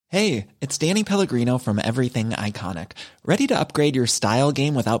Hey, it's Danny Pellegrino from Everything Iconic. Ready to upgrade your style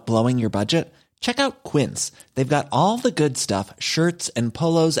game without blowing your budget? Check out Quince. They've got all the good stuff, shirts and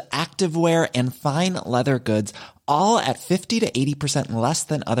polos, activewear, and fine leather goods, all at 50 to 80% less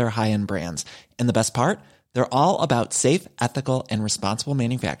than other high-end brands. And the best part? They're all about safe, ethical, and responsible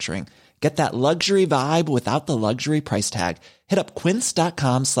manufacturing. Get that luxury vibe without the luxury price tag. Hit up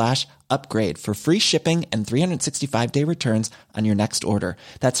quince.com/upgrade for free shipping and 365-day returns on your next order.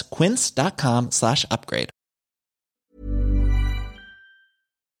 That's quince.com/upgrade.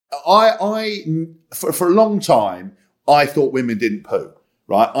 For a long time, I thought women didn't poo,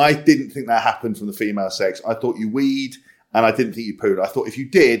 right? I didn't think that happened from the female sex. I thought you weed, and I didn't think you pooed. I thought if you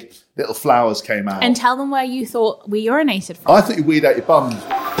did, little flowers came out. And tell them where you thought we urinated from. I thought you weed out your bums.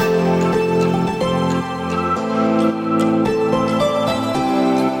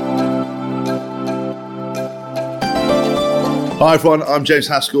 Hi everyone, I'm James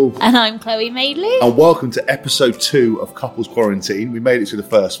Haskell. And I'm Chloe Madeley. And welcome to episode 2 of Couples Quarantine. We made it to the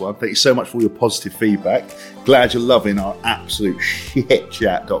first one. Thank you so much for all your positive feedback. Glad you're loving our absolute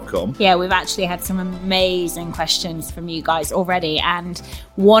shitchat.com. Yeah, we've actually had some amazing questions from you guys already. And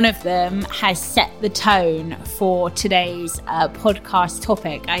one of them has set the tone for today's podcast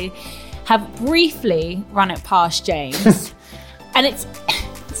topic. I have briefly run it past James. And it's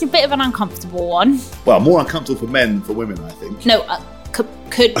a bit of an uncomfortable one. Well, more uncomfortable for men than for women, I think. No,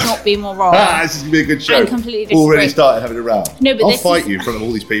 could not be more wrong. This is going to be a good show. I completely disagree. Already started having a row. No, but I'll fight you in front of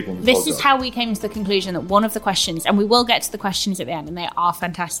all these people. This is how we came to the conclusion that one of the questions, and we will get to the questions at the end, and they are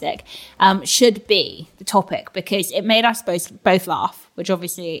fantastic, should be the topic, because it made us both laugh, which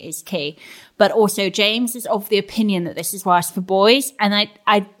obviously is key. But also, James is of the opinion that this is worse for boys, and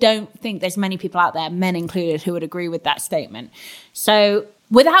I don't think there's many people out there, men included, who would agree with that statement. So,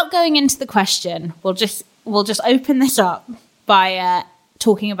 without going into the question, we'll just open this up by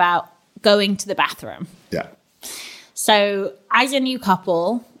talking about going to the bathroom. Yeah. So, as a new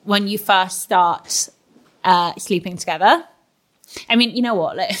couple, when you first start sleeping together, I mean, you know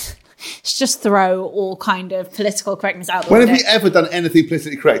what? Let's just throw all kind of political correctness out the window. When have we ever done anything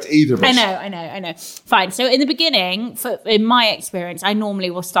politically correct, either of us? I know. Fine. So in the beginning, in my experience, I normally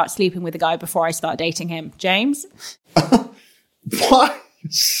will start sleeping with a guy before I start dating him. James? What?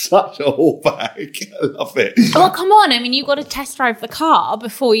 Such a whore bag. I love it. Well, come on. I mean, you've got to test drive the car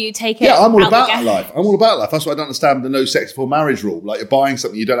before you take it. Yeah, I'm all about that life. I'm all about life. That's why I don't understand the no sex before marriage rule. Like, you're buying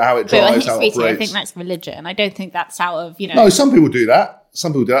something, you don't know how it drives, how it operates. I think that's religion. I don't think that's out of, No, some people do that. I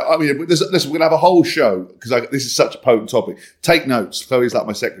mean, listen, we're going to have a whole show, because this is such a potent topic. Take notes. Chloe's like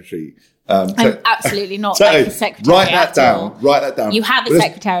my secretary. I'm absolutely not like a secretary. Write that down. You have a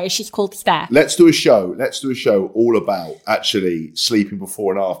secretary. She's called Steph. Let's do a show all about actually sleeping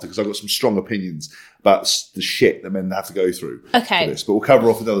before and after, because I've got some strong opinions about the shit that men have to go through. Okay. For this, but we'll cover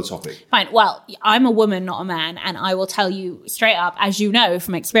off another topic. Fine. Well, I'm a woman, not a man, and I will tell you straight up, as you know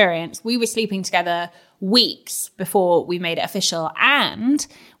from experience, we were sleeping together weeks before we made it official, and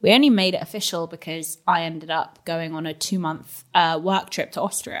we only made it official because I ended up going on a 2-month work trip to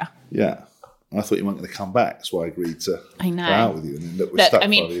Austria. Yeah. I thought you weren't going to come back. That's why I agreed to go out with you. And then we're stuck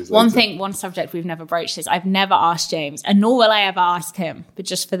 5 years later. One subject we've never broached is I've never asked James, and nor will I ever ask him, but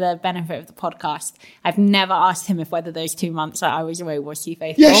just for the benefit of the podcast, I've never ask him if whether those 2 months that I was away was he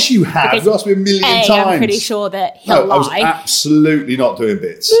faithful. Yes, you have. You asked me a million times. I'm pretty sure that he'll lie. I was absolutely not doing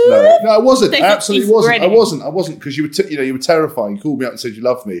bits. No, I wasn't. I absolutely wasn't. I wasn't, because you were terrifying. You called me up and said you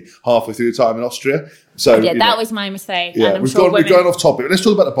loved me halfway through the time in Austria. So yeah, that was my mistake. Yeah, and I'm we're going off topic. Let's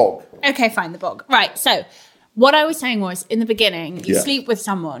talk about the bog. Okay, fine, the bog. Right, so what I was saying was, in the beginning, you sleep with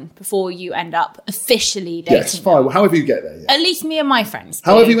someone before you end up officially dating. Yes, fine. Well, however you get there. Yeah. At least me and my friends.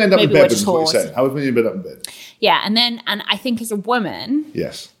 However you end up in bed, is what you're saying. However you end up in bed. Yeah, and I think as a woman,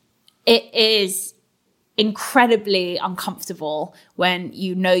 yes, it is incredibly uncomfortable when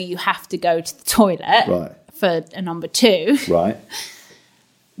you know you have to go to the toilet for a number 2. Right.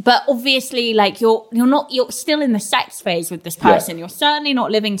 But obviously, like, you're still in the sex phase with this person. Yeah. You're certainly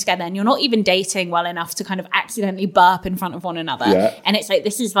not living together, and you're not even dating well enough to kind of accidentally burp in front of one another. Yeah. And it's like,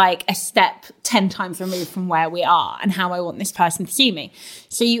 this is like a step 10 times removed from where we are and how I want this person to see me.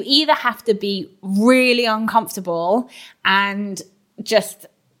 So you either have to be really uncomfortable and just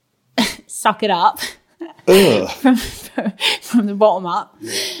suck it up from the bottom up,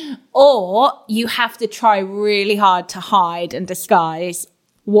 or you have to try really hard to hide and disguise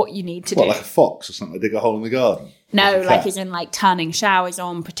what you need to do. Like a fox or something, dig a hole in the garden? No, like as in like turning showers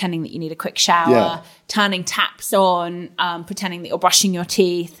on, pretending that you need a quick shower, turning taps on, pretending that you're brushing your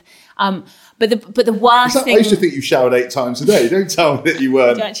teeth. But But the worst I thing... used to think you showered 8 times a day. Don't tell me that you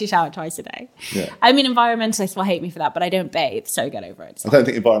weren't. I do actually shower twice a day. Yeah. I mean, environmentalists will hate me for that, but I don't bathe, so get over it. I don't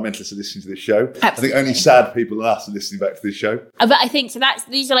think environmentalists are listening to this show. Absolutely. I think only sad people like us are listening back to this show. But I think, so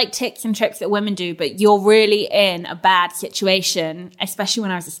these are like tips and tricks that women do, but you're really in a bad situation, especially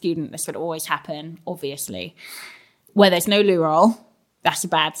when I was a student, this would always happen, obviously, where there's no loo roll. That's a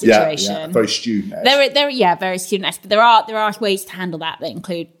bad situation. Yeah, very student-esque. Very student-esque. But there are ways to handle that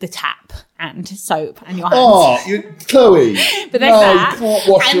include the tap and soap and your hands. Oh, Chloe. But there's that. You can't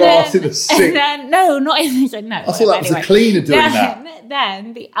wash your ass in the sink. No, not in the sink. No. I thought that was the cleaner doing that.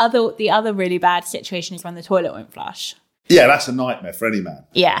 Then the other really bad situation is when the toilet won't flush. Yeah, that's a nightmare for any man.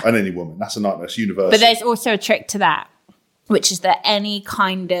 Yeah. And any woman. That's a nightmare. It's universal. But there's also a trick to that, which is that any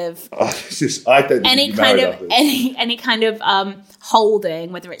kind of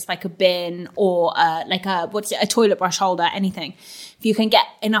holding, whether it's like a bin or a toilet brush holder, anything, if you can get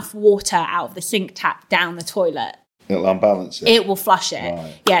enough water out of the sink tap down the toilet, it'll unbalance it. It will flush it.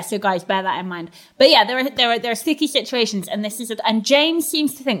 Right. Yeah, so guys, bear that in mind. But yeah, there are sticky situations, and and James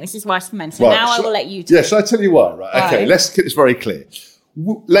seems to think this is worse for men. So now I will let you. Yeah, shall I tell you why? Right. Okay. Let's get this very clear.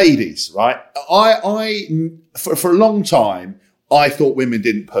 Ladies, right? For a long time, I thought women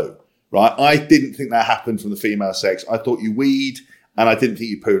didn't poo. Right? I didn't think that happened from the female sex. I thought you weed, and I didn't think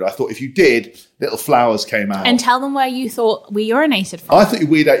you pooed. I thought if you did, little flowers came out. And tell them where you thought we urinated from. I thought you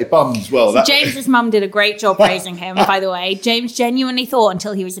weed out your bum as well. So James's mum did a great job raising him, by the way. James genuinely thought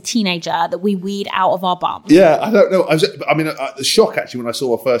until he was a teenager that we weed out of our bum. Yeah, I don't know. The shock actually when I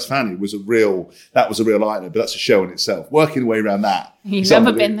saw our first family was a real eye-opener, but that's a show in itself. Working the way around that. You've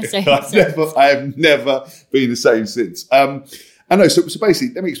never been the same I have never been the same since. I know. So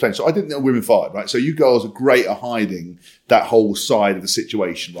basically, let me explain. So I didn't know women farted, right? So you girls are great at hiding that whole side of the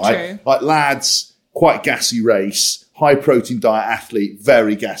situation, right? True. Like lads, quite gassy race, high protein diet athlete,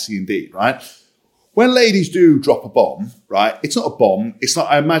 very gassy indeed, right? When ladies do drop a bomb, right? It's not a bomb. It's like,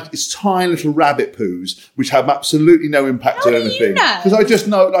 I imagine, it's tiny little rabbit poos, which have absolutely no impact on anything. You know? Because I just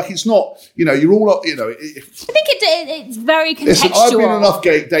know, like, it's not, you're all, I think it's very contextual. Listen, I've been on enough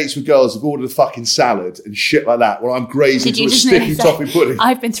dates with girls who've ordered a fucking salad and shit like that, where I'm grazing through a sticky toffee pudding.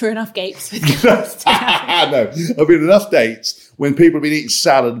 I've been through enough dates with girls. No, I've been on enough dates when people have been eating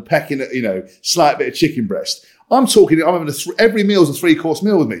salad and pecking at, slight bit of chicken breast. I'm having every meal's a 3-course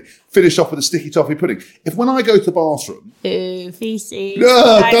meal with me. Finished off with a sticky toffee pudding. If when I go to the bathroom... Ooh, feces.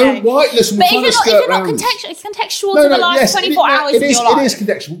 No, don't white. Listen, but if you're not contextual, it's contextual to the last 24 hours of your life. It is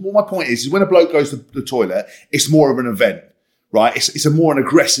contextual. What my point is when a bloke goes to the toilet, it's more of an event, right? It's a more an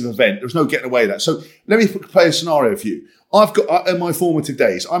aggressive event. There's no getting away with that. So let me play a scenario for you. I've got, in my formative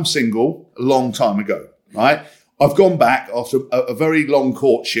days, I'm single a long time ago, right? I've gone back after a very long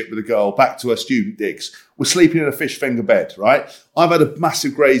courtship with a girl back to her student digs. We're sleeping in a fish finger bed, right? I've had a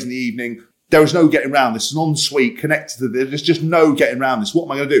massive graze in the evening. There was no getting around this. It's an ensuite connected to this. There's just no getting around this. What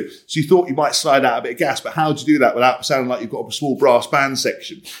am I going to do? So you thought you might slide out a bit of gas, but how do you do that without sounding like you've got a small brass band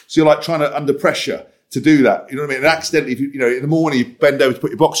section? So you're like trying to, under pressure, to do that. You know what I mean? And accidentally, in the morning, you bend over to put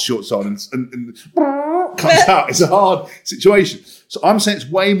your boxer shorts on and comes out. It's a hard situation. So I'm saying it's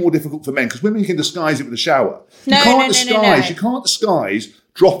way more difficult for men because women can disguise it with a shower. You can't disguise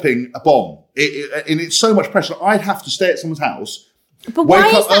dropping a bomb. And it's so much pressure. I'd have to stay at someone's house, but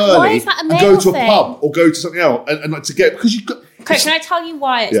wake up early and go to a pub or go to something else and like to get, because you've got... Chris, can I tell you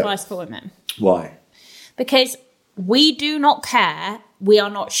why it's worse for women? Why? Because we do not care. We are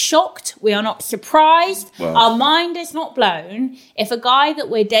not shocked. We are not surprised. Well, our mind is not blown. If a guy that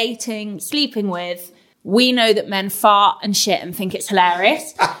we're dating, sleeping with, we know that men fart and shit and think it's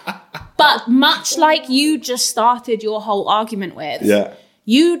hilarious. But much like you just started your whole argument with,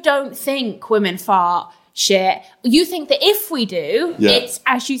 you don't think women fart, shit. You think that if we do, it's,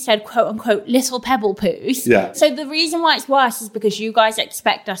 as you said, quote unquote, little pebble poos. Yeah. So the reason why it's worse is because you guys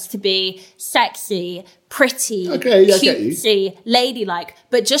expect us to be sexy, pretty, cutesy, ladylike.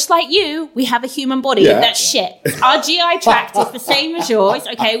 But just like you, we have a human body that's shit. Our GI tract is the same as yours.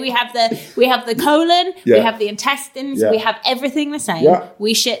 Okay, we have the colon, we have the intestines, we have everything the same. Yeah.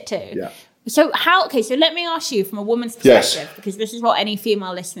 We shit too. Yeah. So so let me ask you from a woman's perspective, because this is what any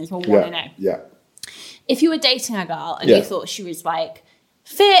female listeners will want to know. Yeah. If you were dating a girl and you thought she was like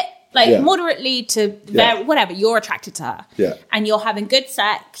fit, like moderately to whatever, you're attracted to her, and you're having good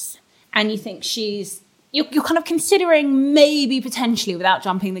sex, and you think you're kind of considering maybe potentially, without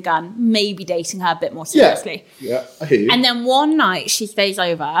jumping the gun, maybe dating her a bit more seriously. Yeah, I hear you. And then one night she stays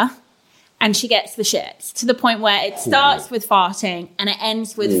over and she gets the shits to the point where it starts with farting and it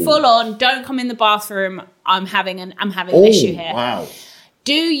ends with full on, don't come in the bathroom, I'm having an issue here. Wow.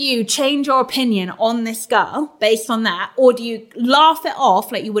 Do you change your opinion on this girl based on that? Or do you laugh it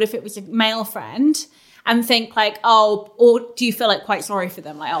off like you would if it was a male friend and think like, oh, or do you feel like quite sorry for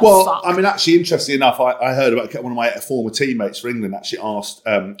them? Like, oh, well, fuck. I mean, actually, interestingly enough, I heard about one of my former teammates for England actually asked,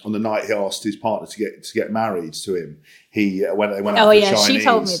 on the night he asked his partner to get married to him. He went out for a Chinese. She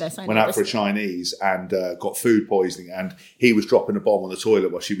told me this. Went out for a Chinese and got food poisoning, and he was dropping a bomb on the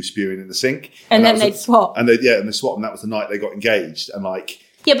toilet while she was spewing in the sink. And then they'd swap. And they swapped, and that was the night they got engaged. And like,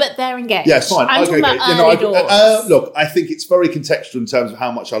 yeah, but they're engaged. Yeah, it's fine. I'm talking about early doors. Look, I think it's very contextual in terms of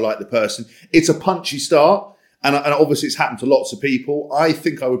how much I like the person. It's a punchy start. And obviously it's happened to lots of people. I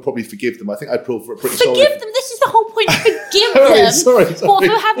think I would probably forgive them. I think I'd feel for a pretty sorry. Forgive them? This is the whole point. Forgive them? Sorry. What,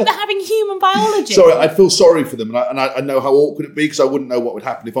 for having human biology? Sorry, I'd feel sorry for them. And I know how awkward it'd be because I wouldn't know what would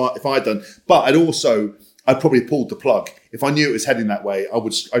happen if I'd done. But I'd probably pulled the plug. If I knew it was heading that way,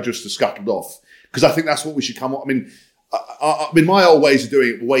 I'd just have scuttled off. Because I think that's what we should come on. I mean, my old ways of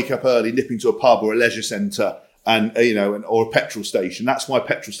doing it, wake up early, nipping to a pub or a leisure centre and or a petrol station. That's why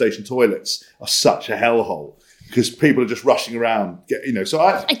petrol station toilets are such a hellhole. Because people are just rushing around, So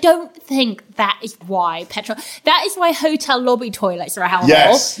I don't think that is why that is why hotel lobby toilets are a hellhole.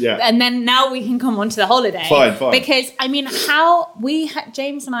 Yes, yeah. And then now we can come on to the holiday. Fine. Because I mean,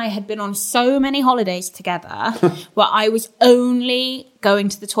 James and I had been on so many holidays together where I was only going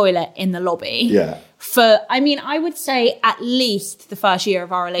to the toilet in the lobby. Yeah. I would say at least the first year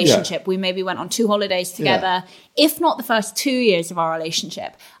of our relationship, we maybe went on 2 holidays together. Yeah. If not the first 2 years of our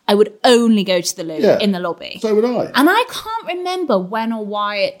relationship, I would only go to the loo in the lobby. So would I. And I can't remember when or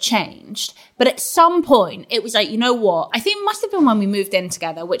why it changed, but at some point it was like, you know what? I think it must have been when we moved in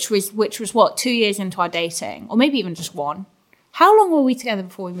together, which was what, 2 years into our dating, or maybe even just 1. How long were we together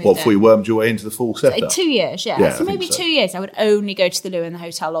before we moved in? Before we wormed your way into the full setup? 2 years, yeah. So maybe 2 years, I would only go to the loo in the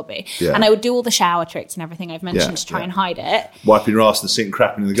hotel lobby. Yeah. And I would do all the shower tricks and everything I've mentioned to try and hide it. Wiping your ass in the sink,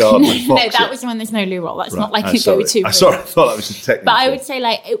 crapping in the garden. No, that was when there's no loo roll. That's not like a go-to. Sorry, I thought that was a technique. But I would say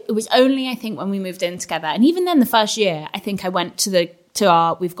like it was only, I think, when we moved in together. And even then the first year, I think I went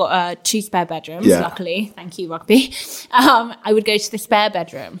we've got 2 spare bedrooms, luckily. Thank you, rugby. I would go to the spare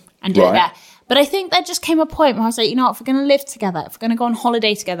bedroom and do it there. But I think there just came a point where I was like, you know what, if we're going to live together, if we're going to go on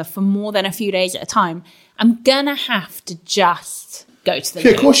holiday together for more than a few days at a time, I'm going to have to just go to the loo.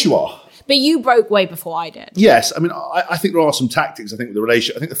 Yeah, of course you are. But you broke way before I did. Yes. I mean, I think there are some tactics. I think with the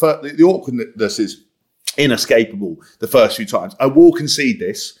relationship, I think the awkwardness is inescapable the first few times. I will concede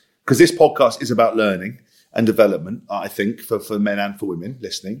this because this podcast is about learning and development, I think, for men and for women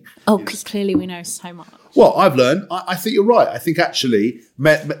listening. Oh, because clearly we know so much. Well, I've learned. I think you're right. I think actually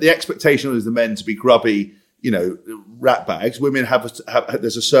the expectation is the men to be grubby, rat bags. Women have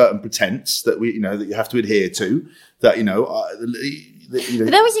there's a certain pretense that that you have to adhere to. That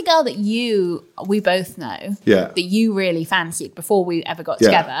But there was a girl that we both know, that you really fancied before we ever got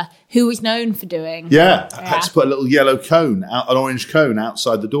together, who was known for doing. Yeah, I had to put a little yellow cone an orange cone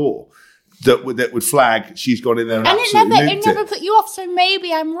outside the door. That would flag she's gone in there and it never put you off. So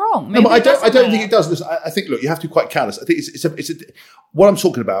maybe I'm wrong. Maybe no, but I don't think it does. Listen, I think look, you have to be quite callous. I think what I'm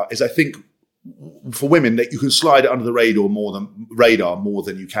talking about is I think for women that you can slide it under the radar more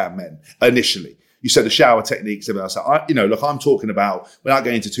than you can men initially. You said the shower techniques, everything else. Look, I'm talking about without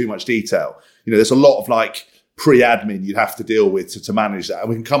going into too much detail. There's a lot of like pre-admin you'd have to deal with to manage that, and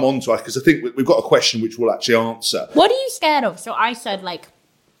we can come on to it because I think we've got a question which we'll actually answer. What are you scared of? So I said like.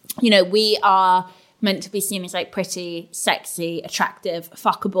 We are meant to be seen as like pretty, sexy, attractive,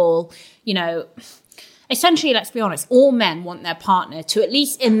 fuckable, Essentially, let's be honest, all men want their partner to, at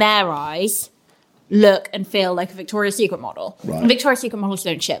least in their eyes, look and feel like a Victoria's Secret model. Right. Victoria's Secret models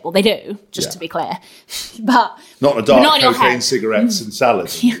don't shit. Well, they do, just to be clear. But not in the dark, cocaine, cigarettes and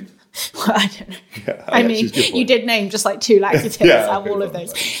salads. Yeah. Well, I don't know. Yeah, I mean, you did name just like 2 laxatives out of all of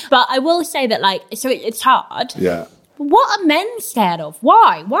those. But I will say that so it's hard. Yeah. What are men scared of?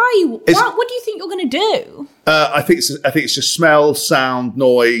 Why? Why are you? What do you think you're going to do? I think it's just smell, sound,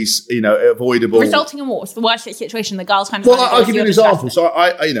 noise. Avoidable. Resulting in what? It's the worst situation. The girl's kind of. Well, I'll give you an example. So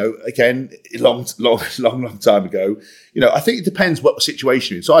again, long time ago. I think it depends what the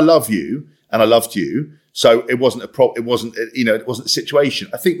situation is. So I love you, and I loved you. So it wasn't it wasn't a situation.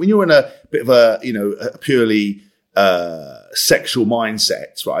 I think when you're in a bit of a purely sexual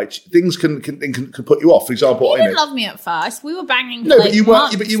mindsets, right? Things can put you off. For example, you didn't love me at first. We were banging. No, but you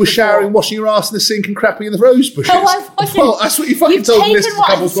weren't. But you were showering, washing your ass in the sink, and crapping in the rose bushes. No, I wasn't. Well, that's what you fucking told me. This is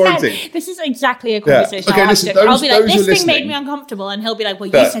couples quarantine. This is exactly a conversation. Yeah. Okay, listen. I'll be like, this thing made me uncomfortable, and he'll be like, well,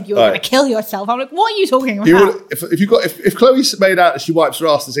 you said you were going to kill yourself. I'm like, what are you talking about? If Chloe's made out that she wipes her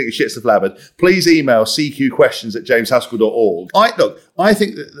ass in the sink and shits the flabbered, please email cqquestions@jameshaskell.org. I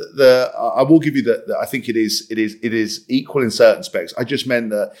think that I will give you that. I think it is equally in certain aspects. I just meant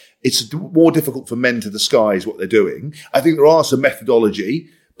that it's more difficult for men to disguise what they're doing. I think there are some methodology,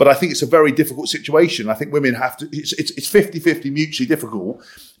 but I think it's a very difficult situation. I think women have to, it's 50-50 mutually difficult,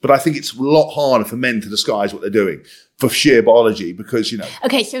 but I think it's a lot harder for men to disguise what they're doing for sheer biology because,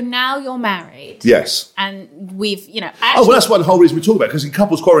 Okay, so now you're married. Yes. And we've, actually, well, that's one whole reason we talk about it, because in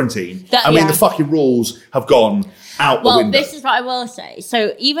couples quarantine, the fucking rules have gone out the window. Well, this is what I will say.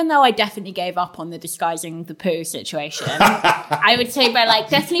 So even though I definitely gave up on the disguising the poo situation, I would say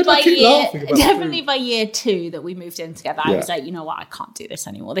definitely by year 2 that we moved in together, I was like, you know what, I can't do this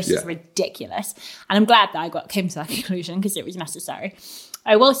anymore. This is ridiculous. And I'm glad that I came to that conclusion because it was necessary.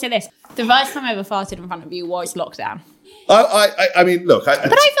 I will say this. The first time I ever farted in front of you was lockdown. I mean, look. But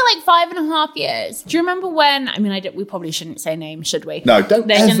I feel like 5.5 years. Do you remember when? I mean, we probably shouldn't say names, should we? No, don't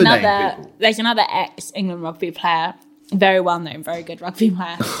ever name people. There's another ex-England rugby player, very well known, very good rugby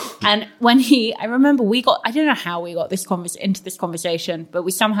player. And when I remember I don't know how we got into this conversation, but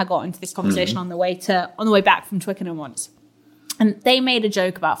we somehow got into this conversation on the way back from Twickenham once. And they made a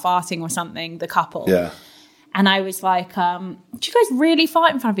joke about farting or something, the couple. Yeah. And I was like, do you guys really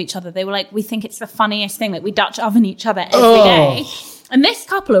fart in front of each other? They were like, we think it's the funniest thing. Like, we Dutch oven each other every day. And this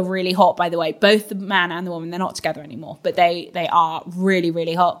couple are really hot, by the way. Both the man and the woman, they're not together anymore. But they are really,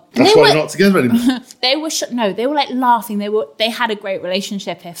 really hot. That's why they're not together anymore. They were like laughing. They had a great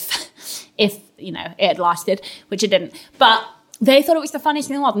relationship if it had lasted, which it didn't. But they thought it was the funniest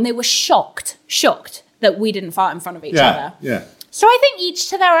thing in the world. And they were shocked that we didn't fart in front of each other. Yeah. So I think each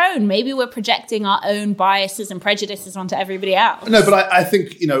to their own. Maybe we're projecting our own biases and prejudices onto everybody else. No, but I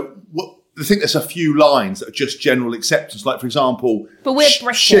think, I think there's a few lines that are just general acceptance. Like, for example, but we're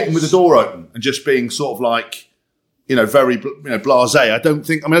British. Shitting with the door open and just being sort of like, very, blasé. I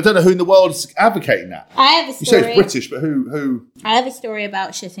don't know who in the world is advocating that. I have a story. You say it's British, but who? I have a story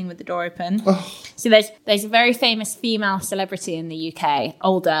about shitting with the door open. So there's a very famous female celebrity in the UK,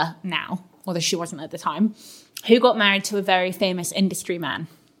 older now, although she wasn't at the time, who got married to a very famous industry man.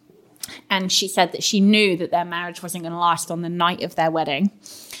 And she said that she knew that their marriage wasn't going to last on the night of their wedding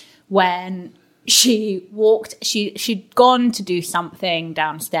when she'd gone to do something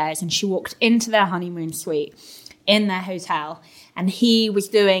downstairs and she walked into their honeymoon suite in their hotel and he was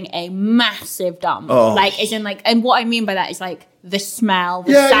doing a massive dump. And what I mean by that is like the smell,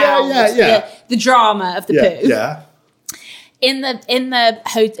 the sound, the drama of the poo. Yeah. In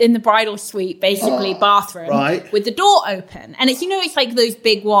the bridal suite, basically bathroom, right, with the door open, and it's like those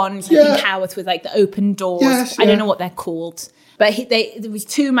big ones in Coworth with like the open doors. Yes, I don't know what they're called, but there was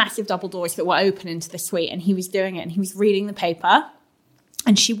 2 massive double doors that were open into the suite, and he was doing it, and he was reading the paper,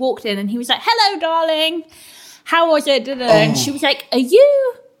 and she walked in, and he was like, "Hello, darling, how was it?" And she was like, "Are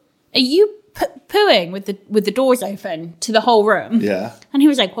you pooing with the doors open to the whole room?" Yeah. And he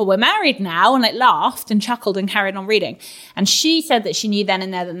was like, "Well, we're married now," and like laughed and chuckled and carried on reading. And she said that she knew then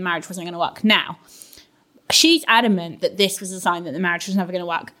and there that the marriage wasn't going to work. Now, she's adamant that this was a sign that the marriage was never going to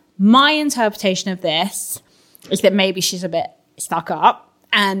work. My interpretation of this is that maybe she's a bit stuck up,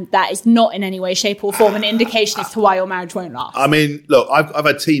 and that is not in any way, shape, or form an indication as to why your marriage won't last. I mean, look, I've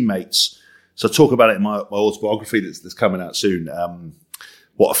had teammates, so I talk about it in my autobiography that's coming out soon.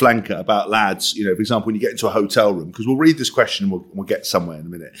 What a flanker about lads, for example, when you get into a hotel room, because we'll read this question and we'll get somewhere in a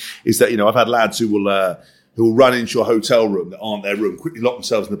minute, is that, I've had lads who will run into a hotel room that aren't their room, quickly lock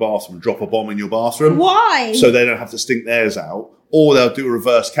themselves in the bathroom and drop a bomb in your bathroom. Why? So they don't have to stink theirs out. Or they'll do a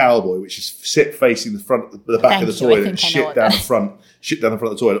reverse cowboy, which is sit facing the back of the toilet and shit down the front of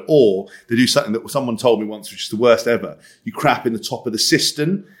the toilet. Or they do something that someone told me once, which is the worst ever. You crap in the top of the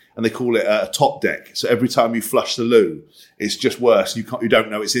cistern, and they call it a top deck. So every time you flush the loo, it's just worse. You don't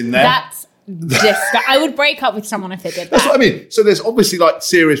know it's in there. That's I would break up with someone if they did that. That's what I mean. So there's obviously like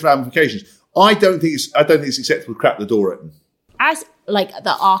serious ramifications. I don't think it's acceptable to crap the door open. As like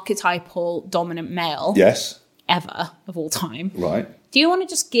the archetypal dominant male, yes, ever of all time, right? Do you want to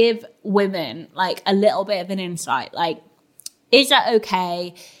just give women like a little bit of an insight? Like, is that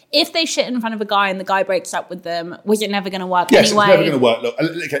okay? If they shit in front of a guy and the guy breaks up with them, was it never going to work anyway? Yes, it's never going to work. Look,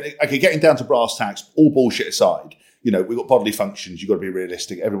 okay, getting down to brass tacks, all bullshit aside, we've got bodily functions. You've got to be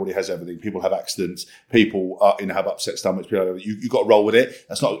realistic. Everybody has everything. People have accidents. People have upset stomachs. You've got to roll with it.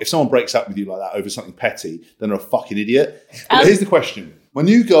 That's not, if someone breaks up with you like that over something petty, then they're a fucking idiot. But here's the question. My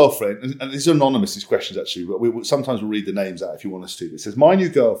new girlfriend, and these are anonymous, these questions actually, but sometimes we'll read the names out if you want us to. It says, my new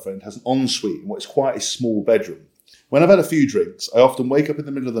girlfriend has an ensuite in what is quite a small bedroom. When I've had a few drinks, I often wake up in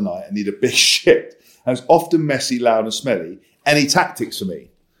the middle of the night and need a big shit. And it's often messy, loud and smelly. Any tactics for me?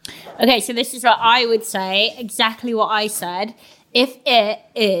 Okay, so this is what I would say, exactly what I said. If it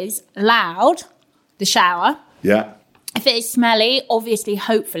is loud, the shower. Yeah. If it is smelly, obviously,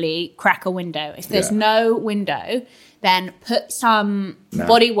 hopefully, crack a window. If there's no window, then put some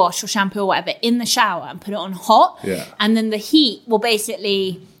body wash or shampoo or whatever in the shower and put it on hot. Yeah. And then the heat will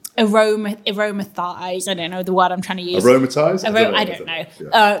basically aromatize. I don't know the word I'm trying to use. Aromatize? I don't know.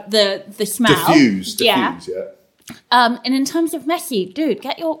 Yeah. The smell. Diffuse, yeah. Yeah. And in terms of messy, dude,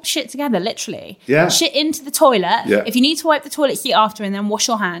 get your shit together, literally. Yeah. Shit into the toilet. Yeah. If you need to wipe the toilet seat after and then wash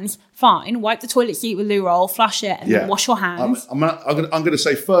your hands, fine. Wipe the toilet seat with loo roll, flush it, and then wash your hands. I'm going to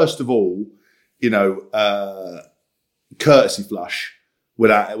say, first of all, courtesy flush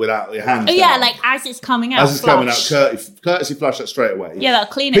without your hands down. Yeah, like as it's coming out. As it's coming out, courtesy flush that straight away. Yeah,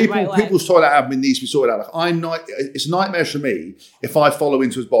 that'll clean it right away. People's toilet admin needs to be sorted out. It's nightmares for me if I follow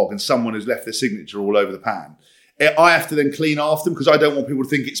into a bog and someone has left their signature all over the pan. I have to then clean after them because I don't want people to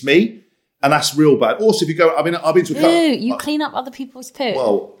think it's me. And that's real bad. Also, if you go, I've been to a you clean up other people's poo.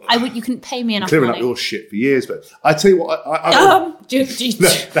 Well, you couldn't pay me enough clearing money. up your shit for years, but I tell you what, No, I'm joking.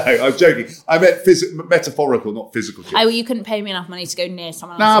 I meant metaphorical, not physical. You couldn't pay me enough money to go near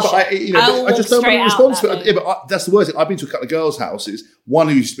someone else's shit. I just don't want to be responsible. Yeah, but that's the worst thing. I've been to a couple of girls' houses. One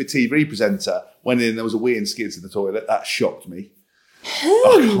who used to be a TV presenter went in and there was a wee and skids in the toilet. That shocked me. Who?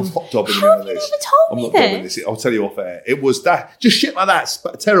 I'm not dobbing How have on you this. never told me I'm not dobbing this. I'll tell you off air. It was that. Just shit like that.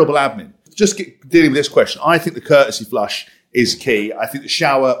 Terrible admin. Just dealing with this question. I think the courtesy flush is key. I think the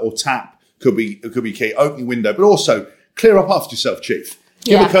shower or tap could be key. Opening window, but also clear up after yourself, chief.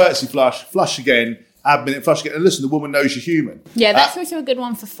 Give a courtesy flush again, admin it, flush again. And listen, the woman knows you're human. Yeah, that's also a good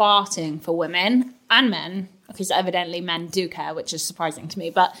one for farting for women and men, because evidently men do care, which is surprising to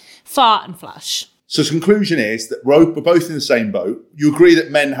me. But fart and flush. So the conclusion is that we're both in the same boat. You agree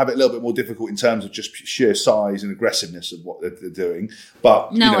that men have it a little bit more difficult in terms of just sheer size and aggressiveness of what they're doing.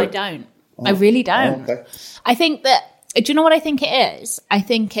 But no, I don't. I really don't. Okay. I think that, do you know what I think it is? I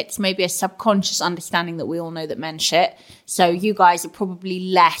think it's maybe a subconscious understanding that we all know that men shit. So you guys are probably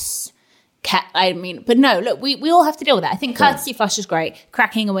less... but no, look, we all have to deal with that. I think courtesy flush is great.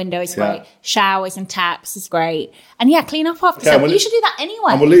 Cracking a window is great. Showers and taps is great. And clean up after yourself. You should do that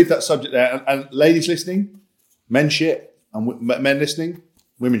anyway. And we'll leave that subject there. And ladies listening, men shit. And men listening,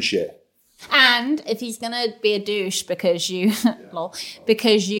 women shit. And if he's going to be a douche because you...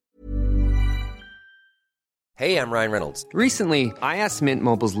 Hey, I'm Ryan Reynolds. Recently, I asked Mint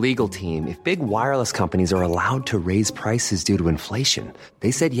Mobile's legal team if big wireless companies are allowed to raise prices due to inflation. They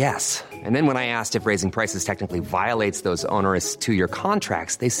said yes. And then when I asked if raising prices technically violates those onerous 2-year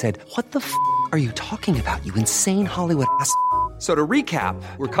contracts, they said, "What the f*** are you talking about, you insane Hollywood ass?" So to recap,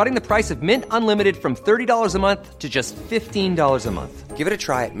 we're cutting the price of Mint Unlimited from $30 a month to just $15 a month. Give it a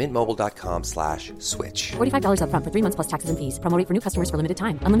try at mintmobile.com/switch. $45 up front for 3 months plus taxes and fees. Promo rate for new customers for limited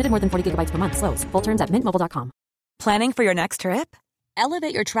time. Unlimited more than 40 gigabytes per month. Slows full terms at mintmobile.com. Planning for your next trip?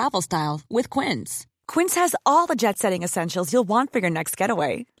 Elevate your travel style with Quince. Quince has all the jet-setting essentials you'll want for your next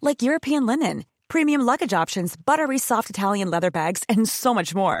getaway, like European linen, premium luggage options, buttery soft Italian leather bags, and so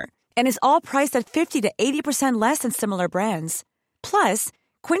much more. And is all priced at 50 to 80% less than similar brands. Plus,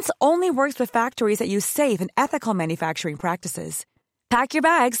 Quince only works with factories that use safe and ethical manufacturing practices. Pack your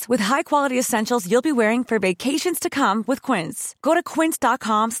bags with high-quality essentials you'll be wearing for vacations to come with Quince. Go to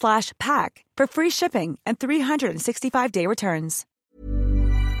quince.com/pack for free shipping and 365-day returns.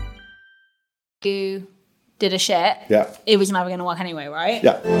 You did a shit. Yeah. It was never going to work anyway, right?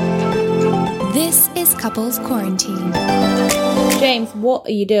 Yeah. This is Couples Quarantine. James, what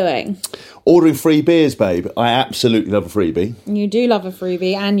are you doing? Ordering free beers, babe. I absolutely love a freebie. You do love a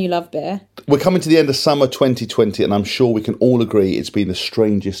freebie and you love beer. We're coming to the end of summer 2020 and I'm sure we can all agree it's been the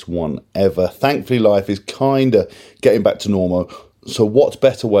strangest one ever. Thankfully, life is kind of getting back to normal. So what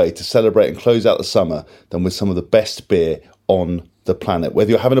better way to celebrate and close out the summer than with some of the best beer on the planet?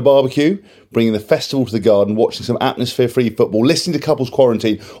 Whether you're having a barbecue, bringing the festival to the garden, watching some atmosphere-free football, listening to Couples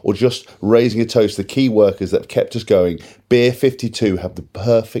Quarantine, or just raising a toast to the key workers that have kept us going, Beer 52 have the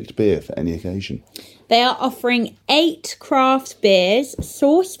perfect beer for any occasion. They are offering 8 craft beers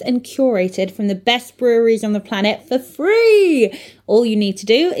sourced and curated from the best breweries on the planet for free. All you need to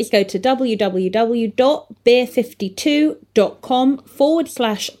do is go to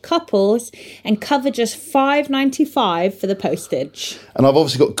www.beer52.com/couples and cover just $5.95 for the postage. And I've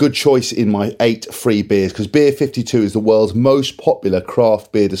obviously got good choice in my 8 free beers because Beer 52 is the world's most popular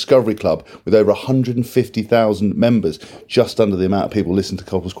craft beer discovery club with over 150,000 members, just under the amount of people listening to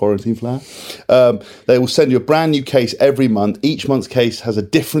Couples Quarantine Flower. They will send you a brand new case every month. Each month's case has a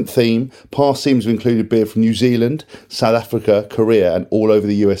different theme. Past themes have included beer from New Zealand, South Africa, Korea, and all over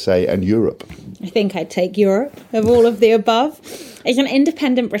the USA and Europe. I think I'd take Europe of all of the above. As an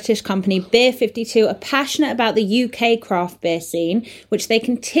independent British company, Beer 52 are passionate about the UK craft beer scene, which they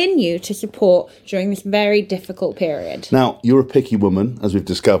continue to support during this very difficult period. Now, you're a picky woman, as we've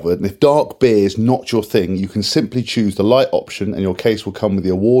discovered, and if dark beer is not your thing, you can simply choose the light option and your case will come with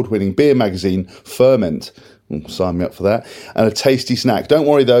the award-winning beer magazine Ferment. Sign me up for that. And a tasty snack. Don't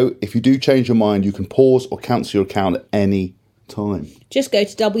worry though, if you do change your mind, you can pause or cancel your account at any time. Just go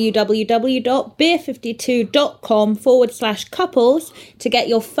to www.beer52.com/couples to get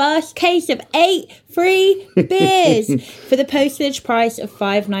your first case of 8 free beers for the postage price of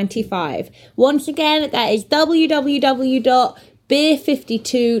 $5.95. Once again, that is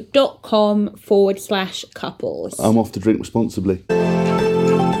www.beer52.com/couples. I'm off to drink responsibly.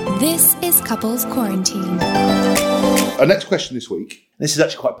 This is Couples Quarantine. Our next question this week, this is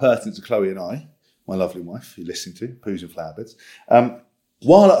actually quite pertinent to Chloe and I, my lovely wife, who you're listening to, Poos and Flower Beds.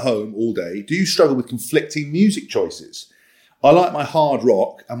 While at home all day, do you struggle with conflicting music choices? I like my hard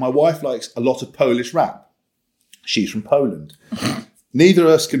rock and my wife likes a lot of Polish rap. She's from Poland. Neither of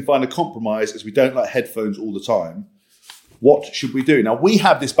us can find a compromise as we don't like headphones all the time. What should we do? Now, we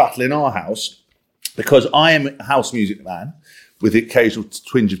have this battle in our house because I am a house music man with the occasional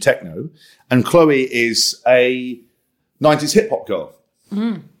twinge of techno, and Chloe is a 90s hip-hop girl.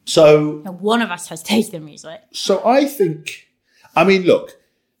 So now, one of us has taste in music. So I think, I mean, look,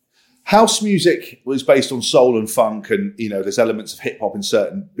 house music was based on soul and funk, and, you know, there's elements of hip-hop in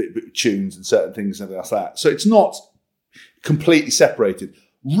certain tunes and certain things and everything like that. So it's not completely separated.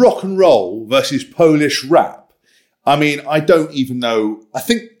 Rock and roll versus Polish rap. I mean, I don't even know. I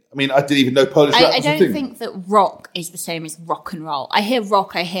didn't even know Polish rap was a thing. I don't think that rock is the same as rock and roll. I hear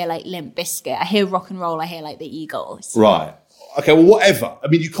rock, I hear like Limp Bizkit. I hear rock and roll, I hear like the Eagles. Right. Okay, well, whatever. I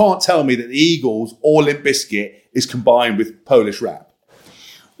mean, you can't tell me that the Eagles or Limp Bizkit is combined with Polish rap.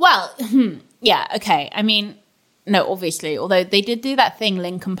 Well, yeah, okay. I mean, no, obviously. Although they did do that thing,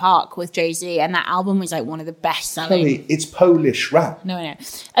 Linkin Park, with Jay-Z, and that album was like one of the best selling. Chloe, it's Polish rap. No.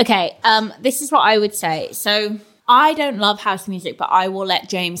 Okay, this is what I would say. So I don't love house music, but I will let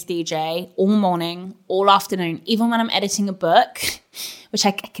James DJ all morning, all afternoon, even when I'm editing a book, which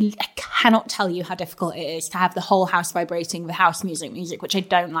I cannot tell you how difficult it is to have the whole house vibrating with house music, which I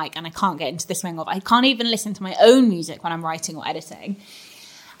don't like and I can't get into the swing of. I can't even listen to my own music when I'm writing or editing.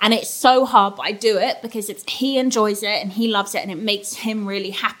 And it's so hard, but I do it because he enjoys it and he loves it and it makes him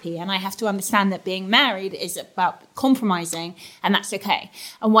really happy. And I have to understand that being married is about compromising, and that's okay.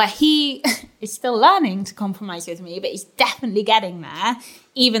 And where he is still learning to compromise with me, but he's definitely getting there,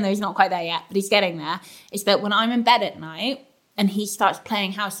 even though he's not quite there yet, but he's getting there, is that when I'm in bed at night and he starts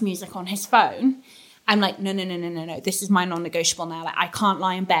playing house music on his phone, I'm like, no. This is my non-negotiable now. Like, I can't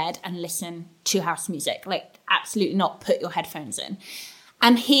lie in bed and listen to house music. Like, absolutely not. Put your headphones in.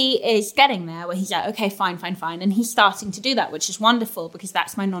 And he is getting there where he's like, okay, fine. And he's starting to do that, which is wonderful because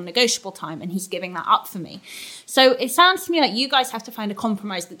that's my non-negotiable time and he's giving that up for me. So it sounds to me like you guys have to find a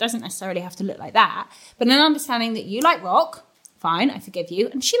compromise that doesn't necessarily have to look like that, but an understanding that you like rock, fine, I forgive you.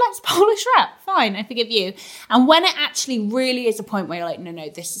 And she likes Polish rap, fine, I forgive you. And when it actually really is a point where you're like, no,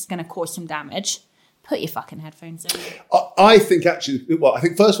 this is going to cause some damage, put your fucking headphones in. I think first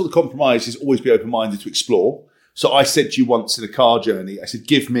of all, the compromise is always be open-minded to explore. So I said to you once in a car journey, I said,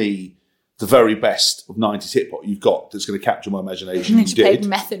 give me the very best of 90s hip hop you've got that's going to capture my imagination. And you did.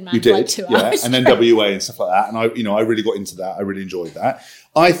 Method Man for like 2 hours. And then WA and stuff like that. And I really got into that. I really enjoyed that.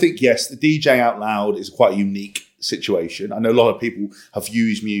 I think, yes, the DJ out loud is quite a unique situation. I know a lot of people have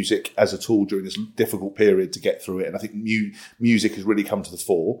used music as a tool during this difficult period to get through it. And I think music has really come to the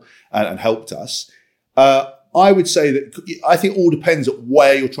fore and helped us. I would say that I think it all depends on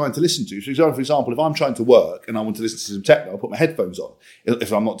where you're trying to listen to. So, for example, if I'm trying to work and I want to listen to some techno, I'll put my headphones on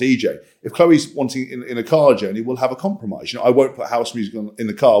if I'm not DJ. If Chloe's wanting in a car journey, we'll have a compromise. I won't put house music on in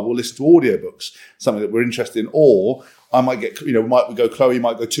the car. We'll listen to audiobooks, something that we're interested in. Or I might get, Chloe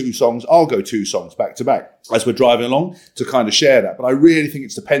might go 2 songs. I'll go 2 songs back to back as we're driving along to kind of share that. But I really think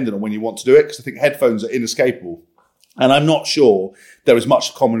it's dependent on when you want to do it because I think headphones are inescapable. And I'm not sure there is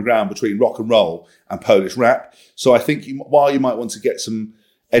much common ground between rock and roll and Polish rap. So I think while you might want to get some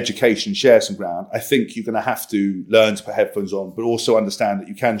education, share some ground, I think you're going to have to learn to put headphones on, but also understand that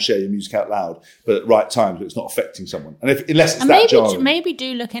you can share your music out loud, but at right times, but it's not affecting someone. And unless it's that jarring. Maybe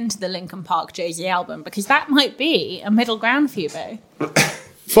do look into the Linkin Park Jay-Z album, because that might be a middle ground for you, Bo.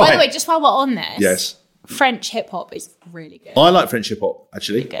 By the way, just while we're on this. Yes. French hip-hop is really good. I like French hip-hop,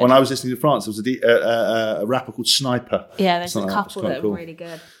 actually. Really when I was listening to France, there was a rapper called Sniper. Yeah, there's a couple that are really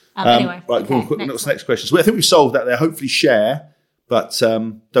good. Anyway. Right, what's the next question? So I think we've solved that there. Hopefully share, but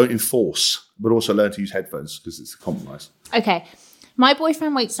don't enforce, but also learn to use headphones because it's a compromise. Okay. My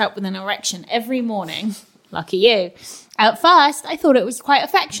boyfriend wakes up with an erection every morning. Lucky you. At first, I thought it was quite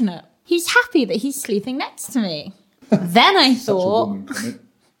affectionate. He's happy that he's sleeping next to me. Then I thought...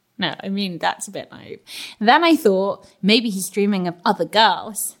 No, I mean, that's a bit naive. Then I thought, maybe he's dreaming of other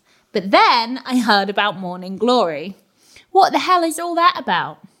girls. But then I heard about Morning Glory. What the hell is all that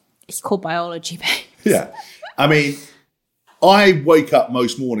about? It's called biology, babe. Yeah. I mean, I wake up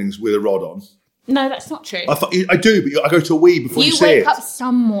most mornings with a rod on. No, that's not true. I do, but I go to a wee before you see it. You wake up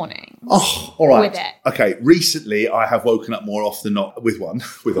some mornings. Oh, all right. With it. Okay, recently I have woken up more often than not with one.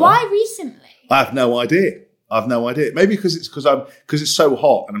 Why recently? I have no idea. Maybe because it's so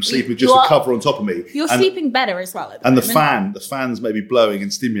hot and I'm sleeping with just a cover on top of me. You're sleeping better as well at the moment. The fan's maybe blowing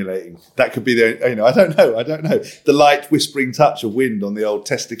and stimulating. That could be I don't know. The light whispering touch of wind on the old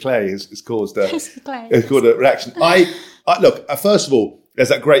testicle has caused a reaction. Look, first of all, there's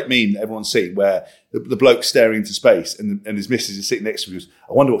that great meme that everyone's seen where the bloke's staring into space and his missus is sitting next to him. He goes,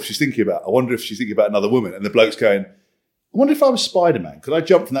 I wonder what she's thinking about. I wonder if she's thinking about another woman. And the bloke's going, I wonder if I was Spider-Man. Could I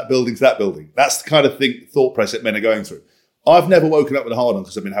jump from that building to that building? That's the kind of thought process that men are going through. I've never woken up with a hard-on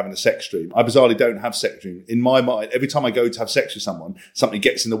because I've been having a sex dream. I bizarrely don't have sex dreams. In my mind, every time I go to have sex with someone, something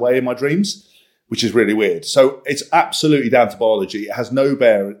gets in the way in my dreams, which is really weird. So it's absolutely down to biology. It has no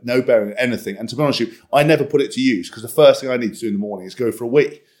bearing on anything. And to be honest with you, I never put it to use because the first thing I need to do in the morning is go for a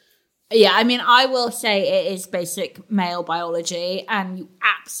wee. Yeah, I mean, I will say it is basic male biology and you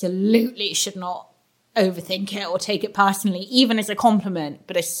absolutely should not overthink it or take it personally, even as a compliment,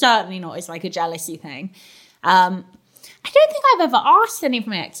 but it's certainly not as like a jealousy thing. I don't think I've ever asked any of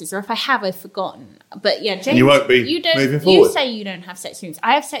my exes, or if I have, I've forgotten. But yeah, James, and you won't be moving forward. You say you don't have sex dreams.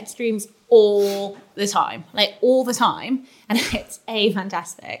 I have sex dreams all the time, and it's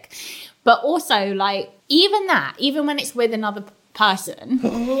fantastic. But also, like, even when it's with another person,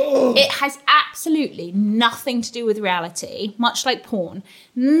 it has absolutely nothing to do with reality, much like porn.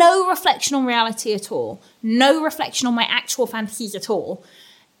 No reflection on reality at all. No reflection on my actual fantasies at all.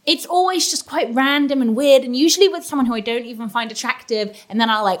 It's always just quite random and weird, and usually with someone who I don't even find attractive, and then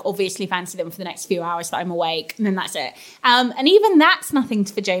I'll obviously fancy them for the next few hours that I'm awake, and then that's it. And even that's nothing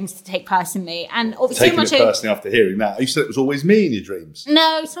for James to take personally. And taking it personally after hearing that, you said it was always me in your dreams.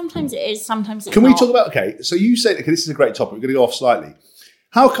 No, sometimes it is, sometimes it's not. Can we talk about, so you said, this is a great topic, we're going to go off slightly.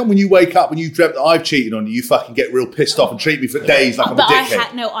 How come when you wake up and you dreamt that I've cheated on you, you fucking get real pissed off and treat me for days like I'm a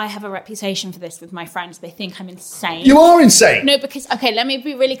dickhead? I have a reputation for this with my friends. They think I'm insane. You are insane. No, because, let me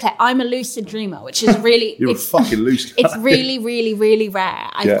be really clear. I'm a lucid dreamer, which is really... You're a fucking lucid. It's really, really, really rare.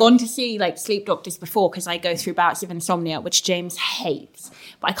 I've gone to see sleep doctors before because I go through bouts of insomnia, which James hates.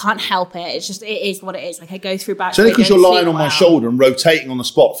 But I can't help it. It's just, it is what it is. I go through bouts. So because you're lying on my shoulder and rotating on the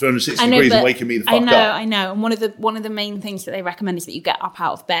spot 360 degrees and waking me the fuck up. I know. And one of the main things that they recommend is that you get up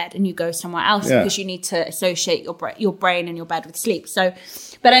out of bed and you go somewhere else because you need to associate your brain and your bed with sleep. So,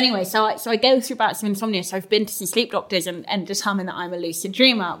 but anyway, so I go through bouts of insomnia. So I've been to see sleep doctors and determined that I'm a lucid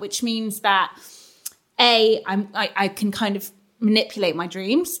dreamer, which means that I can kind of manipulate my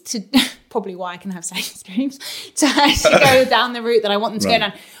dreams to probably why I can have sex dreams to go down the route that I want them to go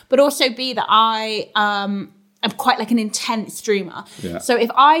down, but also B, that I'm quite like an intense dreamer. Yeah. So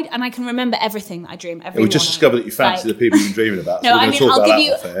I can remember everything that I dream every morning. We just discovered that you fancy the people you've been dreaming about. No, so I'll give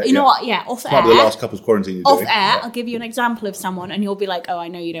you, you know what? Yeah, off air. Might be the last couple's quarantine you're doing. Off air, I'll give you an example of someone and you'll be like, oh, I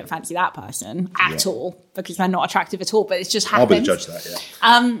know you don't fancy that person at all because they're not attractive at all, but it's just happens. I'll be the judge of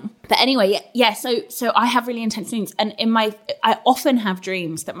that, But anyway, so I have really intense dreams, and I often have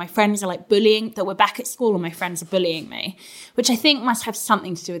dreams that my friends are bullying, that we're back at school and my friends are bullying me, which I think must have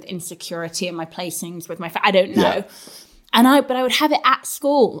something to do with insecurity and my placings with my friends. I don't know. Yeah. But I would have it at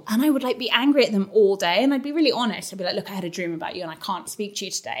school and I would be angry at them all day, and I'd be really honest. I'd be like, look, I had a dream about you and I can't speak to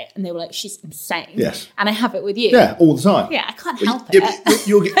you today. And they were like, she's insane. Yes. And I have it with you. Yeah, all the time. Yeah, I can't help it.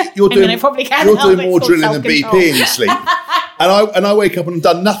 You're doing, I probably can you're doing more drilling than BP in your sleep. and I wake up and I've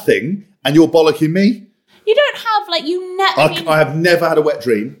done nothing and you're bollocking me. You don't have I have never had a wet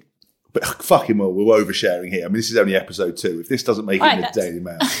dream. But fucking well, we're oversharing here. I mean, this is only episode 2. If this doesn't make it in the Daily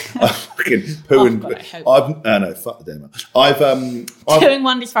Mail, I fucking poo and fuck the Daily Mail. I've doing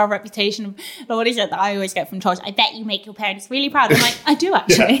wonders for our reputation. But what is it that I always get from Charles? I bet you make your parents really proud. I'm like, I do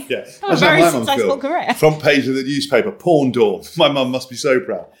actually. Yeah. I have a very successful career. Front page of the newspaper, porn door. My mum must be so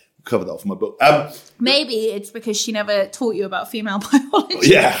proud. Cover that off in my book. Maybe it's because she never taught you about female biology.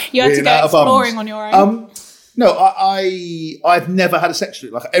 Yeah, you had to go exploring on your own. No, I've never had a sex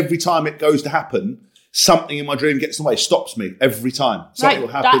dream. Every time it goes to happen, something in my dream gets in the way, stops me every time. Something will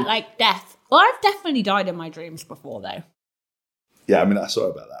happen. Like death. Well, I've definitely died in my dreams before, though. Yeah, I mean,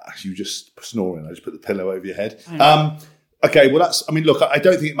 sorry about that. You just snoring. I just put the pillow over your head. Okay, well, look, I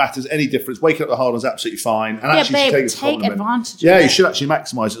don't think it matters any difference. Waking up the hard on is absolutely fine. And actually, take advantage of it. Yeah, you should actually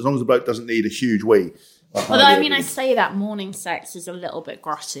maximise it as long as the bloke doesn't need a huge wee. Although, I mean, I say that morning sex is a little bit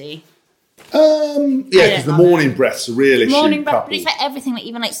grotty. Because the morning breath's a real issue. Morning breath, but it's like everything, like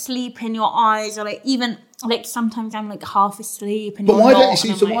even like sleep in your eyes, or like even like sometimes I'm like half asleep. And but you're why not, don't you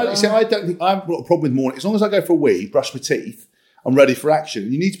see? So like, why don't you see? I don't think I've got a problem with morning. As long as I go for a wee, brush my teeth, I'm ready for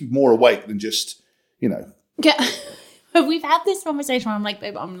action. You need to be more awake than just, Yeah. We've had this conversation where I'm like,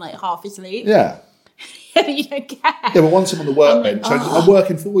 babe, I'm like half asleep. Yeah. You don't care. Yeah, but once I'm on the workbench, I'm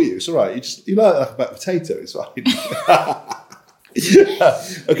working for you. It's all right. You like a baked potato. It's fine.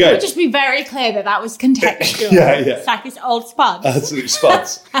 Okay. Just be very clear that was contextual. Yeah. It's like it's old spuds. Absolute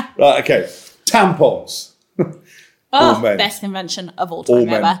spuds. Right, okay. Tampons. Best invention of all time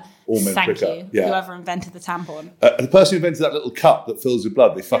ever. All men Thank prick you. up. Yeah. Whoever invented the tampon. The person who invented that little cup that fills with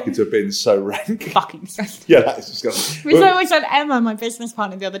blood, they fuck into a bin so rank. Fucking disgusting. Yeah, that is disgusting. So I said Emma, my business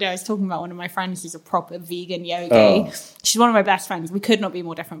partner, the other day. I was talking about one of my friends who's a proper vegan yogi. She's one of my best friends. We could not be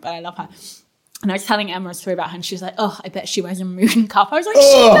more different, but I love her. And I was telling Emma a story about her, and she was like, "Oh, I bet she wears a moon cup." I was like, "She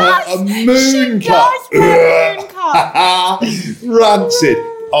does. A moon She cup. does wear a moon cup." Rancid.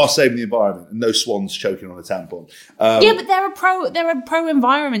 Are saving the environment, and no swans choking on a tampon. Yeah, but there are pro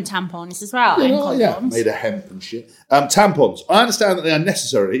environment tampons as well. And condoms. Made of hemp and shit. Tampons. I understand that they are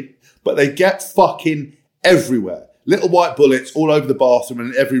necessary, but they get fucking everywhere. Little white bullets all over the bathroom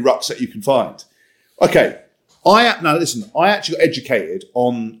and in every rucksack you can find. Okay. I actually got educated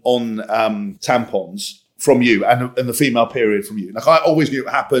on tampons from you and the female period from you. Like, I always knew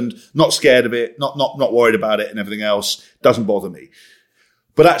it happened, not scared of it, not worried about it and everything else. Doesn't bother me.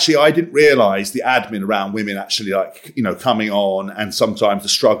 But actually, I didn't realise the admin around women actually, like, you know, coming on, and sometimes the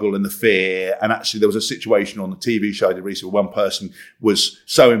struggle and the fear. And actually, there was a situation on the TV show I did recently where one person was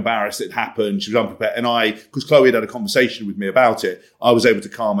so embarrassed it happened. She was unprepared. And because Chloe had a conversation with me about it, I was able to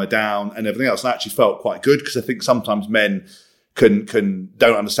calm her down and everything else. And I actually felt quite good, because I think sometimes men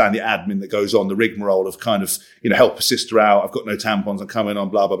don't understand the admin that goes on, the rigmarole of kind of, you know, help a sister out. I've got no tampons, I'm coming on,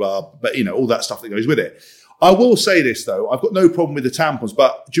 blah, blah, blah. But, you know, all that stuff that goes with it. I will say this, though. I've got no problem with the tampons,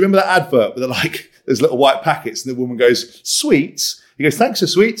 but do you remember that advert where they're like, there's little white packets, and the woman goes, "Sweets?" He goes, "Thanks for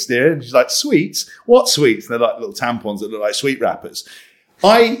sweets, dear." And she's like, "Sweets? What sweets?" And they're like little tampons that look like sweet wrappers.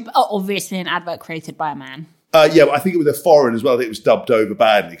 Obviously an advert created by a man. Yeah, but I think it was a foreign as well. I think it was dubbed over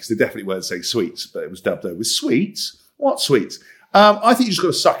badly, because they definitely weren't saying sweets, but it was dubbed over with sweets. What sweets? I think you just got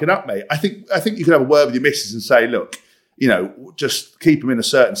to suck it up, mate. I think you could have a word with your missus and say, "Look, you know, just keep them in a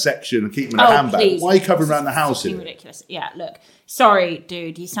certain section and keep them in a handbag. Please. Why are you covering around the house here?" Ridiculous. Yeah, look. Sorry,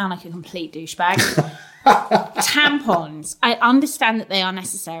 dude. You sound like a complete douchebag. Tampons. I understand that they are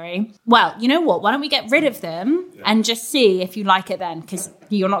necessary. Well, you know what? Why don't we get rid of them and just see if you like it then? Because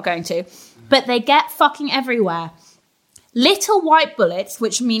you're not going to. But they get fucking everywhere. Little white bullets,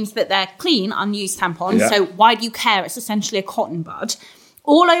 which means that they're clean, unused tampons. Yeah. So why do you care? It's essentially a cotton bud.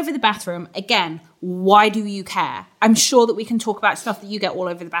 All over the bathroom. Again, why do you care? I'm sure that we can talk about stuff that you get all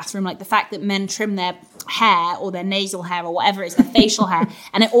over the bathroom, like the fact that men trim their hair or their nasal hair or whatever it is, their facial hair,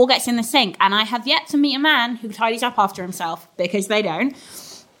 and it all gets in the sink. And I have yet to meet a man who tidies up after himself, because they don't.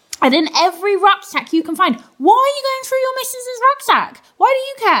 And in every rucksack you can find. Why are you going through your missus's rucksack? Why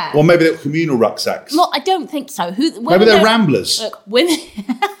do you care? Well, maybe they're communal rucksacks. Well, I don't think so. Maybe they're ramblers. Look, women...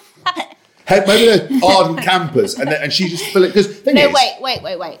 Maybe they're ardent campers, and she just fill it, because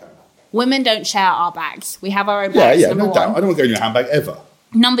wait. Women don't share our bags. We have our own bags. Yeah, no doubt. I don't want to go in your handbag ever.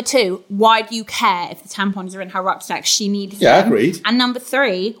 Number 2, why do you care if the tampons are in her rucksack? She needs them. Yeah, agreed. And number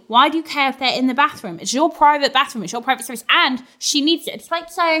 3, why do you care if they're in the bathroom? It's your private bathroom. It's your private space. And she needs it. It's like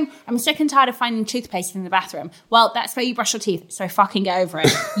saying, I'm sick and tired of finding toothpaste in the bathroom. Well, that's where you brush your teeth. So fucking get over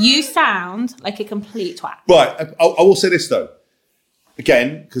it. You sound like a complete twat. Right. I will say this, though.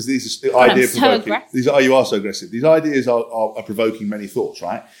 Again, because these are the idea so provoking. aggressive. You are so aggressive. These ideas are provoking many thoughts,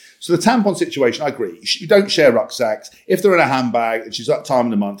 right? So the tampon situation, I agree. You don't share rucksacks. If they're in a handbag and she's at time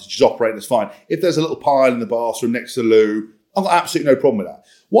of the month and she's operating, that's fine. If there's a little pile in the bathroom next to the loo, I've got absolutely no problem with that.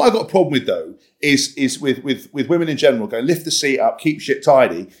 What I've got a problem with, though, is with women in general going, lift the seat up, keep shit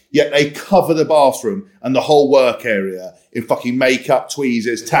tidy, yet they cover the bathroom and the whole work area in fucking makeup,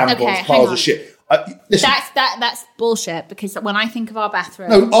 tweezers, tampons, piles of shit. Listen, That's bullshit, because when I think of our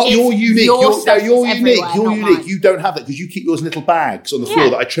bathroom, you're unique. You're unique. You're unique. You don't have that, because you keep yours in little bags on the floor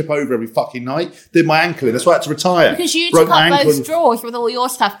that I trip over every fucking night. Did my ankle in. That's why I had to retire. Because you took up those drawers with all your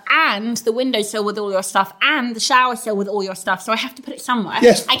stuff, and the windowsill with all your stuff, and the shower sill with all your stuff. So I have to put it somewhere.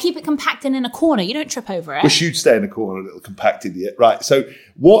 Yes. I keep it compacted in a corner. You don't trip over it. Wish you'd stay in a corner, a little compact idiot. Right. So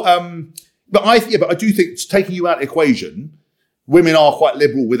what? But I do think, taking you out of the equation, women are quite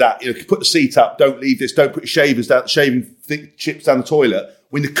liberal with that. You know, put the seat up, don't leave this, don't put shaving chips down the toilet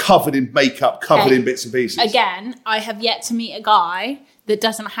when you're covered in makeup, covered in bits and pieces. Again, I have yet to meet a guy that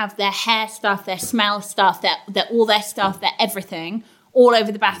doesn't have their hair stuff, their smell stuff, their all their stuff, their everything all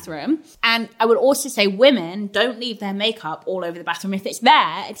over the bathroom. And I would also say women don't leave their makeup all over the bathroom. If it's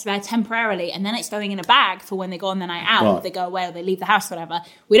there temporarily, and then it's going in a bag for when they go on the night out, or they go away, or they leave the house, whatever.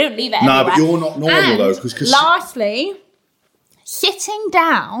 We don't leave it everywhere. No, but you're not normal, though. Cause lastly, sitting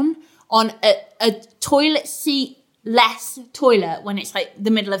down on a toilet seat-less toilet when it's like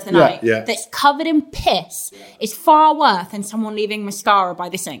the middle of the night that's covered in piss is far worse than someone leaving mascara by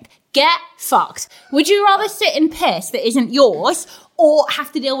the sink. Get fucked. Would you rather sit in piss that isn't yours or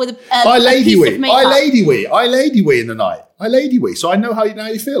have to deal with a piece of makeup? I lady wee in the night. I lady wee. So I know how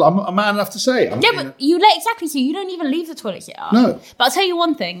you feel. I'm a man enough to say. But exactly. So you don't even leave the toilet seat up. No. But I'll tell you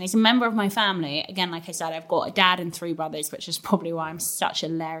one thing. There's a member of my family. Again, like I said, I've got a dad and 3 brothers, which is probably why I'm such a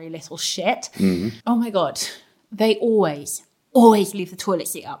Larry little shit. Mm-hmm. Oh my God. They always leave the toilet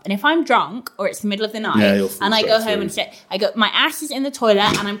seat up. And if I'm drunk or it's the middle of the night and I go home and sit, my ass is in the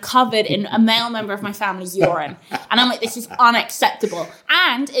toilet and I'm covered in a male member of my family's urine. And I'm like, this is unacceptable.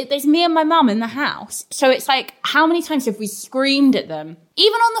 And there's me and my mum in the house. So it's like, how many times have we screamed at them?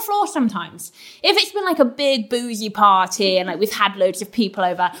 Even on the floor sometimes. If it's been like a big boozy party and like we've had loads of people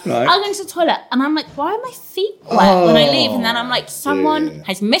over, I'll go into the toilet and I'm like, why are my feet wet when I leave? And then I'm like, someone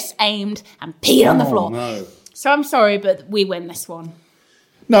has misaimed and peed on the floor. No. So I'm sorry, but we win this one.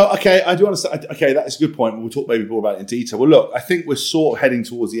 No, okay, I do understand. Okay, that's a good point. We'll talk maybe more about it in detail. Well, look, I think we're sort of heading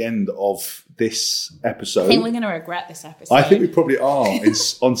towards the end of this episode. I think we're going to regret this episode. I think we probably are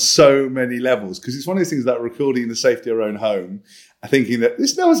on so many levels, because it's one of those things that recording in the safety of our own home and thinking that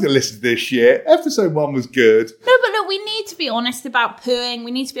no one's going to listen to this shit. Episode 1 was good. No, but look, we need to be honest about pooing.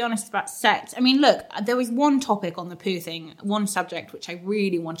 We need to be honest about sex. I mean, look, there was one topic on the poo thing, one subject which I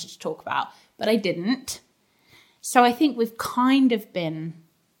really wanted to talk about, but I didn't. So I think we've kind of been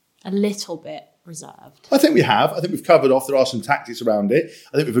a little bit reserved. I think we have. I think we've covered off. There are some tactics around it.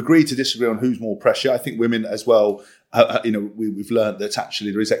 I think we've agreed to disagree on who's more pressure. I think women as well, we've learned that actually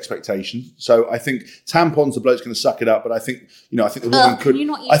there is expectation. So I think tampons, the bloke's going to suck it up. But I think the woman could. Can you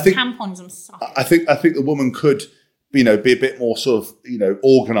not use tampons and suck it? I think the woman could, be a bit more sort of,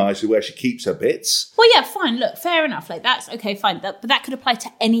 organised with where she keeps her bits. Well, yeah, fine. Look, fair enough. Like, that's okay, fine. But that could apply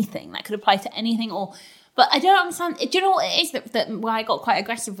to anything. But I don't understand. Do you know what it is that where I got quite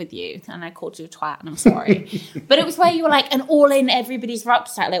aggressive with you and I called you a twat and I'm sorry. But it was where you were like, and all in everybody's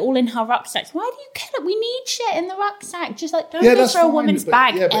rucksack, like all in her rucksacks. Why do you care? We need shit in the rucksack. Just like, don't go throw a woman's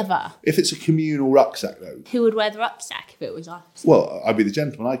bag ever. If it's a communal rucksack though. Who would wear the rucksack if it was us? Well, I'd be the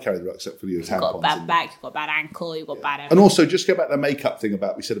gentleman. I'd carry the rucksack for you. Tampons. You've got a bad back, you've got a bad ankle, you've got bad everything. And also, just go back to the makeup thing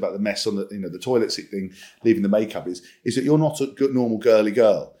we said about the mess on the toilet seat thing, leaving the makeup is that you're not a good, normal girly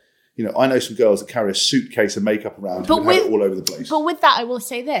girl. I know some girls that carry a suitcase of makeup around and have it all over the place. But with that, I will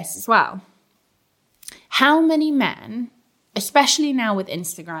say this as well. How many men, especially now with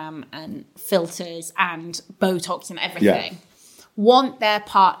Instagram and filters and Botox and everything, want their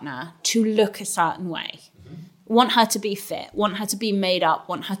partner to look a certain way? Want her to be fit, want her to be made up,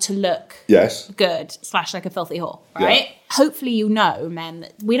 want her to look good / like a filthy whore, right? Yeah. Hopefully men,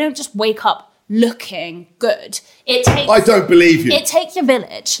 that we don't just wake up looking good. I don't believe you. It takes a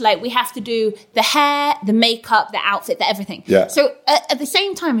village. Like, we have to do the hair, the makeup, the outfit, the everything. Yeah. So at the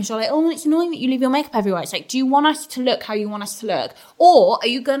same time, as you're like, oh, it's annoying that you leave your makeup everywhere. It's like, do you want us to look how you want us to look? Or are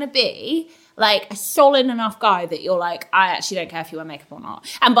you going to be like a solid enough guy that you're like, I actually don't care if you wear makeup or not?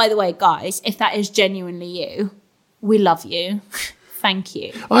 And by the way, guys, if that is genuinely you, we love you. Thank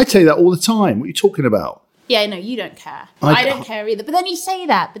you. I tell you that all the time. What are you talking about? Yeah, no, you don't care. I don't care either. But then you say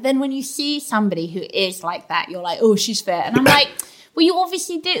that. But then when you see somebody who is like that, you're like, oh, she's fit. And I'm like, well, you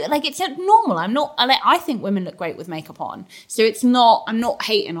obviously do. Like, it's normal. I think women look great with makeup on. So I'm not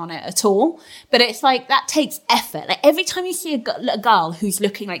hating on it at all. But it's like, that takes effort. Like, every time you see a girl who's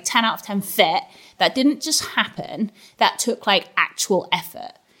looking like 10 out of 10 fit, that didn't just happen. That took like actual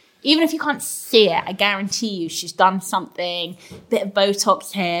effort. Even if you can't see it, I guarantee you she's done something. Bit of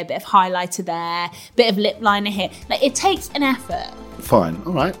Botox here, bit of highlighter there, bit of lip liner here. Like, it takes an effort. Fine.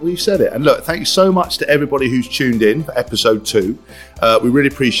 All right. Well, you've said it. And look, thank you so much to everybody who's tuned in for episode 2. We really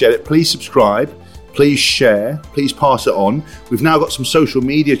appreciate it. Please subscribe. Please share. Please pass it on. We've now got some social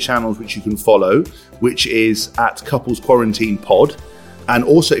media channels which you can follow, which is at Couples Quarantine Pod. And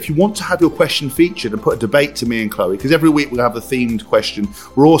also, if you want to have your question featured and put a debate to me and Chloe, because every week we'll have a themed question.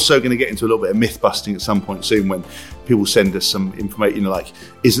 We're also going to get into a little bit of myth busting at some point soon when people send us some information, like,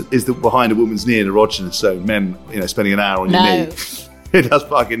 is the behind a woman's knee an erogenous zone? Men, spending an hour on your knee. It does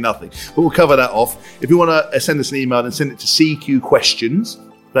fucking nothing. But we'll cover that off. If you want to send us an email, then send it to CQ Questions.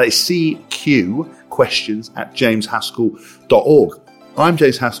 That is CQ Questions at jameshaskell.org. I'm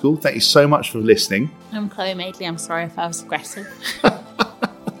James Haskell. Thank you so much for listening. I'm Chloe Madeley. I'm sorry if I was aggressive.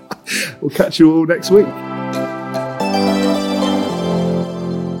 We'll catch you all next week.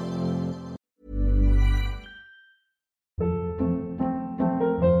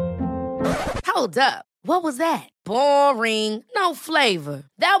 Hold up. What was that? Boring. No flavor.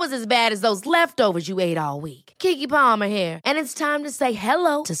 That was as bad as those leftovers you ate all week. Keke Palmer here, and it's time to say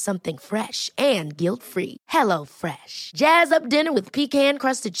hello to something fresh and guilt-free. Hello Fresh. Jazz up dinner with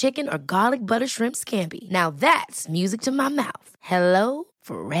pecan-crusted chicken or garlic butter shrimp scampi. Now that's music to my mouth. Hello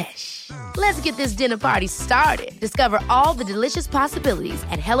Fresh. Let's get this dinner party started. Discover all the delicious possibilities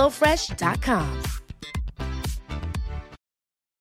at HelloFresh.com.